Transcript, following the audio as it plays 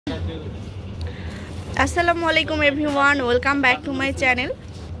আসসালামু আলাইকুম everyone, welcome back to my channel.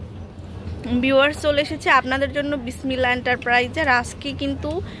 Viewers, চলে এসেছে আপনাদের জন্য বিসমিল্লাহ এন্টারপ্রাইজের। আজকে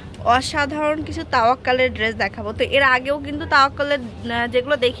কিন্তু অসাধারণ কিছু তাওয়াক্কালের ড্রেস দেখাবো। তো এর আগেও কিন্তু তাওয়াক্কালের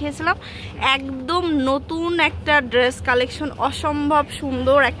যেগুলো দেখিয়েছিলাম একদম নতুন একটা ড্রেস কালেকশন, অসম্ভব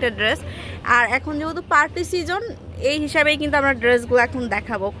সুন্দর একটা ড্রেস। আর এখন যেহেতু পার্টি সিজন, এই হিসাবেই কিন্তু আমরা ড্রেসগুলো এখন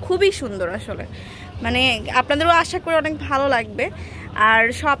দেখাবো। খুবই সুন্দর আসলে, মানে আপনাদেরও আশা করি অনেক ভালো লাগবে। আর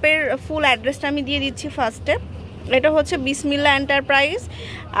শপের ফুল অ্যাড্রেসটা আমি দিয়ে দিচ্ছি ফার্স্টে। এটা হচ্ছে বিসমিল্লাহ এন্টারপ্রাইজ,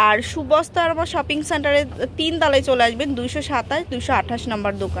 আর সুবস্তার আমার শপিং সেন্টারে 3 তলায় চলে আসবেন, 227 228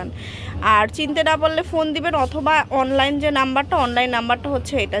 নাম্বার দোকান। আর চিনতে না পারলে ফোন দিবেন, অথবা অনলাইন যে নাম্বারটা, অনলাইন নাম্বারটা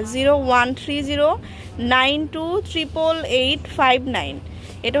হচ্ছে এটা 013092888859।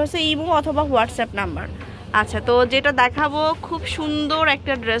 এটা হচ্ছে ইমো অথবা হোয়াটসঅ্যাপ নাম্বার। আচ্ছা, তো যেটা দেখাবো খুব সুন্দর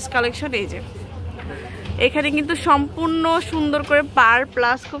একটা ড্রেস কালেকশন। এই যে এখানে কিন্তু সম্পূর্ণ সুন্দর করে পার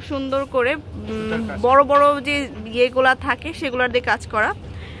প্লাস খুব সুন্দর করে বড় বড় যে ইয়েগুলা থাকে সেগুলোর দিয়ে কাজ করা,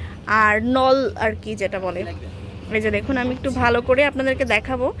 আর নল আর কি যেটা বলে। এই যে দেখুন, আমি একটু ভালো করে আপনাদেরকে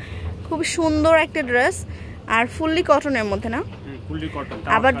দেখাবো। খুব সুন্দর একটা ড্রেস, আর ফুললি কটনের মধ্যে না,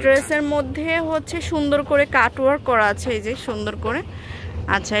 আবার ড্রেসের মধ্যে হচ্ছে সুন্দর করে কাটওয়ার্ক করা আছে, এই যে সুন্দর করে।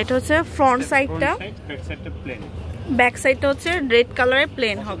 আচ্ছা, এটা হচ্ছে ফ্রন্ট সাইডটা, ব্যাক সাইডটা হচ্ছে রেড কালারের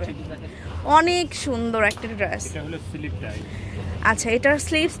প্লেন হবে। অনেক সুন্দর একটা ড্রেস। আচ্ছা, এটার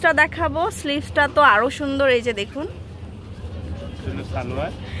স্লিভসটা দেখাবো। স্লিভসটা তো আরো সুন্দর, এই যে দেখুন,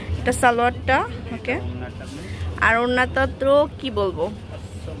 এটা সালোয়ারটা। ওকে, আর ওড়নাটা তো কি বলবো,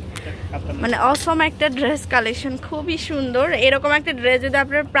 মানে অসম একটা ড্রেস কালেকশন, খুবই সুন্দর। এরকম একটা ড্রেস যদি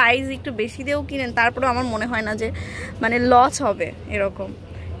আপনার প্রাইস একটু বেশি দিয়েও কিনেন, তারপরে আমার মনে হয় না যে মানে লস হবে এরকম।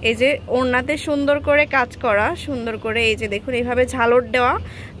 এই যে ওড়নাতে সুন্দর করে কাজ করা, সুন্দর করে এই যে দেখুন এইভাবে ঝালর দেওয়া,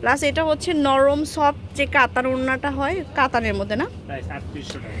 প্লাস এটা হচ্ছে নরম সফট যে কাতান ওড়নাটা হয়, কাতানের মধ্যে না।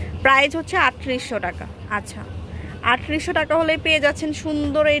 প্রাইস হচ্ছে 3800 টাকা। আচ্ছা, 3800 টাকা হলে পেয়ে যাচ্ছেন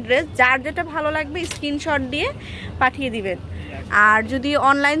সুন্দর এই ড্রেস। যার যেটা ভালো লাগবে স্ক্রিনশট দিয়ে পাঠিয়ে দিবেন। আর যদি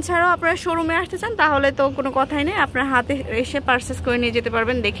অনলাইন ছাড়াও আপনারা শোরুমে আসতে চান, তাহলে তো কোনো কথাই নেই, আপনার হাতে এসে পারচেস করে নিয়ে যেতে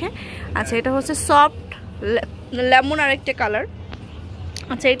পারবেন দেখে। আচ্ছা, এটা হচ্ছে সফট লেমন আর একটা কালার।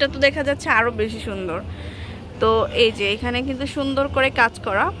 আচ্ছা, এটা তো দেখা যাচ্ছে আরো বেশি সুন্দর। তো এই যে এখানে কিন্তু সুন্দর করে কাজ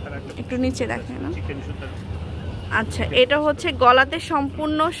করা, একটু নিচে দেখেন না। আচ্ছা, এটা হচ্ছে গলাতে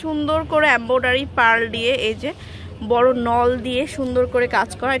সম্পূর্ণ সুন্দর করে এমব্রয়ডারি পার্ল দিয়ে, এই যে বড় নল দিয়ে সুন্দর করে কাজ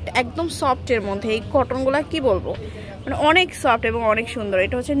করা। এটা একদম সফটের মধ্যে, এই কটনগুলা কি বলবো, মানে অনেক সফট এবং অনেক সুন্দর।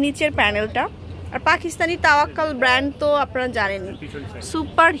 এটা হচ্ছে নিচের প্যানেলটা। আর পাকিস্তানি তাওয়াক্কাল ব্র্যান্ড তো আপনারা জানেনই,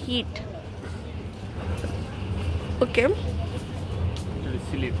 সুপার হিট। ওকে,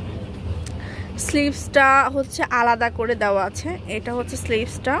 স্লিভসটা হচ্ছে আলাদা করে দেওয়া আছে, এটা হচ্ছে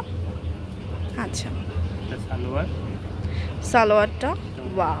স্লিভসটা। আচ্ছা, সালোয়ারটা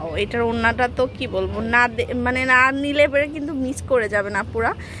ওয়াও, এটার ওড়নাটা তো কি বলবো, না মানে না নিলে পরে কিন্তু মিস করে যাবে না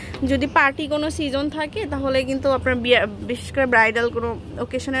পুরা। যদি পার্টি কোনো সিজন থাকে তাহলে কিন্তু আপনার বিশেষ করে ব্রাইডাল কোনো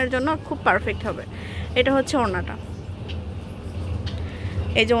ওকেশনের জন্য খুব পারফেক্ট হবে। এটা হচ্ছে ওড়নাটা,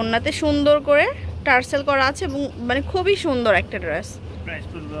 এই যে ওড়নাতে সুন্দর করে টার্সেল করা আছে এবং মানে খুবই সুন্দর একটা ড্রেস। প্রাইস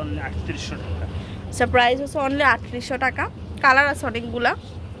পড়বে অনলি 3800 টাকা। আচ্ছা, প্রাইস হচ্ছে অনলি 3800 টাকা। কালার আছে অনেকগুলা,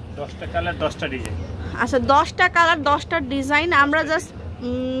 10টা কালার 10টা ডিজাইন। আচ্ছা, 10টা কালার 10টা ডিজাইন। আমরা জাস্ট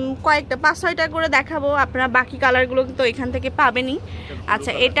কয়েকটা 5-6টা করে দেখাবো, আপনারা বাকি কালারগুলো কিন্তু এখান থেকে পাবেনই।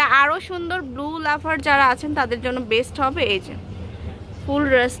 আচ্ছা, এটা আরো সুন্দর, ব্লু লাভার যারা আছেন তাদের জন্য বেস্ট হবে। এই যে ফুল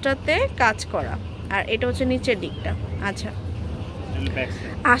ড্রেসটাতে কাজ করা, আর এটা হচ্ছে নিচের দিকটা। আচ্ছা,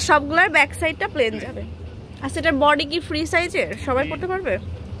 আর সবগুলোর ব্যাক সাইডটা প্লেন যাবে। আচ্ছা, এটার বডি কি ফ্রি সাইজের, সবাই পড়তে পারবে?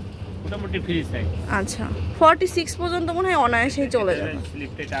 মোটামুটি ফ্রি সাইজ। আচ্ছা, 46 পর্যন্ত মনে হয় অনায়াসেই চলে যাবে।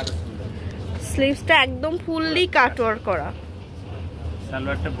 স্লিভসটা একদম ফুললি কাটওয়ার্ক করা,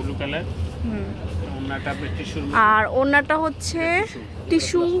 সালোয়ারটা ব্লু কালার, ওড়নাটা টিস্যুর, আর ওড়নাটা হচ্ছে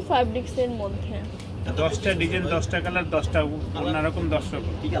টিস্যু ফ্যাব্রিক্স এর মধ্যে। 10টা ডিজাইন 10টা কালার 10টা ওড়না, রকম 10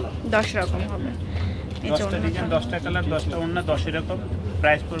 রকম 10 রকম হবে। 10টা ডিজাইন 10টা কালার 10টা ওড়না 10 এরকম।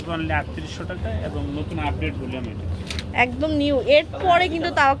 প্রাইস পড়বে অনলি 3800 টাকা, এবং নতুন আপডেট ভলিউম এটা একদম নিউ। এর পরে কিন্তু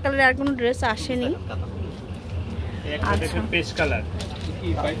তাওয়াক্কালের আর কোনো ড্রেস আসেনি। একটা দেখেন পেস্ট কালার,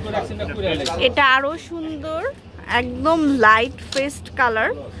 এটা আরো সুন্দর, একদম লাইট পেস্ট কালার,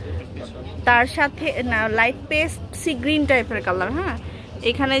 তার সাথে না লাইট পেস্ট সি গ্রিন টাইপের কালার। হ্যাঁ,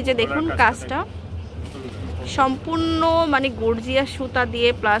 এখানে যে দেখুন কাজটা সম্পূর্ণ মানে গর্জিয়াস সুতা দিয়ে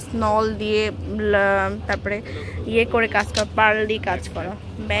প্লাস নল দিয়ে, তারপরে ইয়ে করে কাজ করা, পার্ল দিয়ে কাজ করা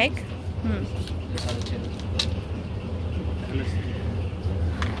ব্যাগ।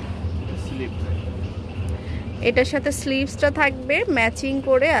 এটার সাথে স্লিভসটা থাকবে ম্যাচিং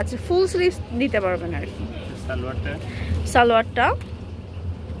করে। আছে ফুল স্লিভস দিতে পারবেন আর কি। সালোয়ারটা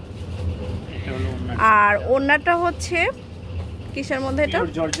আর ওড়নাটা হচ্ছে কিসের মধ্যে এটা?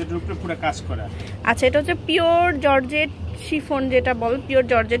 জর্জেটের উপরে পুরো কাজ করা। আচ্ছা, এটা হচ্ছে পিওর জর্জেট শিফন, যেটা বল পিওর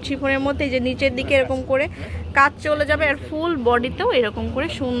জর্জেট শিফনের মধ্যে যে নিচের দিকে এরকম করে কাজ চলে যাবে, আর ফুল বডিতেও এরকম করে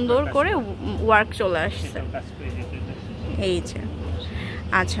সুন্দর করে ওয়ার্ক চলে আসছে এই যে।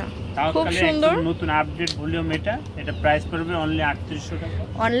 আচ্ছা, খুব সুন্দর নতুন আপডেট ভলিউম। এটা প্রাইস পড়বে অনলি 3800 টাকা।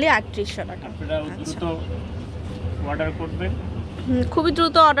 অনলি 3800 টাকা। আপনারা দ্রুত অর্ডার করবেন, খুবই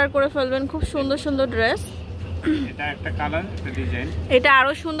দ্রুত অর্ডার করে ফেলবেন। খুব সুন্দর সুন্দর ড্রেস। এটা একটা কালার, একটা ডিজাইন। এটা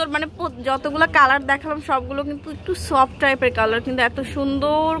আরো সুন্দর, মানে যতগুলো কালার দেখালাম সবগুলো কিন্তু একটু সফট টাইপের কালার, কিন্তু এত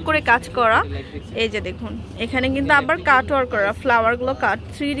সুন্দর করে কাজ করা। এই যে দেখুন, এখানে কিন্তু আবার কাট ওয়ার্ক করা, ফ্লাওয়ার গুলো কাট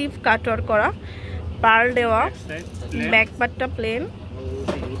 3D কাট ওয়ার্ক করা, পার্ল দেওয়া, ব্যাক পার্টটা প্লেন,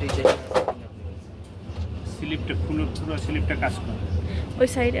 স্লিপটা পুরো স্লিপটা কাজ করা ওই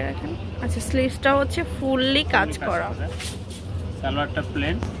সাইডে রাখেন। আচ্ছা, স্লিভসটা হচ্ছে ফুললি কাজ করা, সালোয়ারটা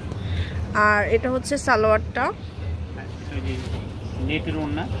প্লেন, আর এটা হচ্ছে সালোয়ারটা, নেটের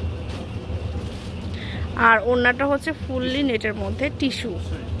ওড়না, আর ওড়নাটা হচ্ছে ফুললি নেটের মধ্যে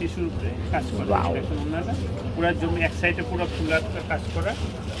টিস্যুর উপরে কাজ করা। দেখুন ওড়নাটা পুরো জমি এক সাইডে পুরো ফুলার কাজ করা,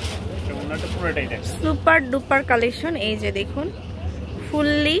 ওড়নাটা পুরোটাই দেখুন সুপার ডুপার কালেকশন। এই যে দেখুন,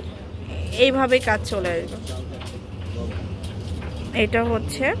 ফুললি এইভাবে কাজ চলে আসবে। এটা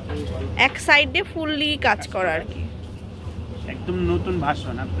হচ্ছে এক সাইডে ফুললি কাজ করা আর কি, একদম নতুন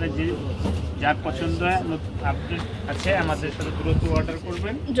ভার্সন। আপনারা যার পছন্দ হয় আপডেট আছে আমাদের সাথে দ্রুত অর্ডার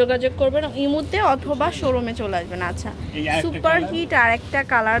করবেন, যোগাযোগ করবেন ইমুতে অথবা শোরুমে চলে আসবেন। আচ্ছা, সুপার হিট আর একটা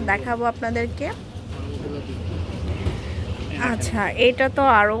কালার দেখাবো আপনাদেরকে। আচ্ছা, এটা তো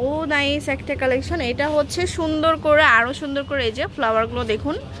আরো নাইস একটা কালেকশন। এটা হচ্ছে সুন্দর করে, আরো সুন্দর করে এই যে ফ্লাওয়ারগুলো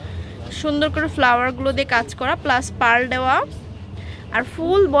দেখুন, সুন্দর করে ফ্লাওয়ারগুলো দিয়ে কাজ করা, প্লাস পার্ল দেওয়া, আর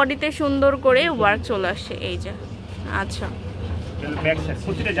ফুল বডিতে সুন্দর করে ওয়ার্ক চলে আসছে এই যে। আচ্ছা, ব্যাক সাইড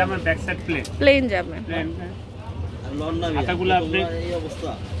প্রতিটা জামার ব্যাক সাইড প্লেন যাবে, হাতাগুলো আপনি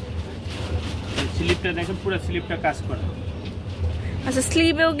স্লিপটা দেখেন পুরো স্লিপটা কাজ করে। আচ্ছা,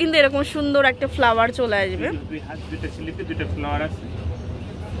 স্লিভেও কিন্তু এরকম সুন্দর একটা ফ্লাওয়ার চলে আসবে। দুই হাত দুইটা স্লিপে দুইটা ফ্লাওয়ার আছে।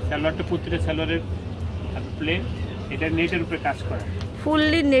 সালোয়ারটা প্রতিটা সালোয়ারের প্লেন, এটা নেটের উপরে কাজ করা,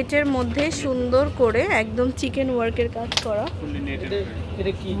 ফুললি নেটের মধ্যে সুন্দর করে একদম চিকেন ওয়ার্কের কাজ করা, ফুললি নেটের।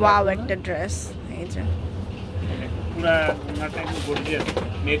 এটা কি ওয়াও একটা ড্রেস। এই যে পুরো ওনাটা একদম গর্জিয়াস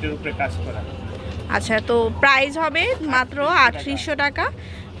নেটের উপরে কাজ করা। আচ্ছা, তো প্রাইস হবে মাত্র 3800 টাকা।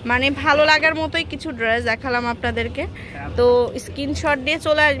 মানে ভালো লাগার মতোই কিছু ড্রেস দেখালাম আপনাদেরকে, তো স্ক্রিনশট দিয়ে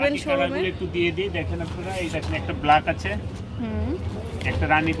চলে আসবেন শোরুমে। একটু দিয়ে দিই, দেখেন আপনারা। এই দেখেন একটা ব্ল্যাক আছে, একটা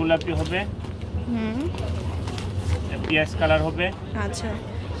রানী গোলাপি হবে, পিয়াজ কালার হবে। আচ্ছা,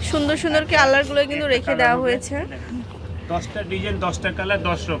 সুন্দর সুন্দর কালারগুলো কিন্তু রেখে দেওয়া হয়েছে। 10টা ডিজাইন, 10টা কালার,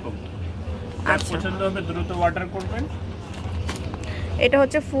 10 রকম। আর পছন্দ হবে দ্রুত অর্ডার করবেন। এটা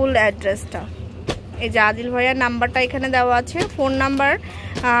হচ্ছে ফুল অ্যাড্রেসটা, এই যে আদিল ভাইয়ার নাম্বারটা এখানে দেওয়া আছে, ফোন নাম্বার,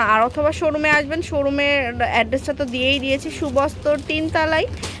 আর অথবা শোরুমে আসবেন। শোরুমের অ্যাড্রেসটা তো দিয়েই দিয়েছি, সুবস্তর 3 তলায়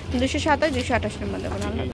 227 228 নম্বর দেবেন।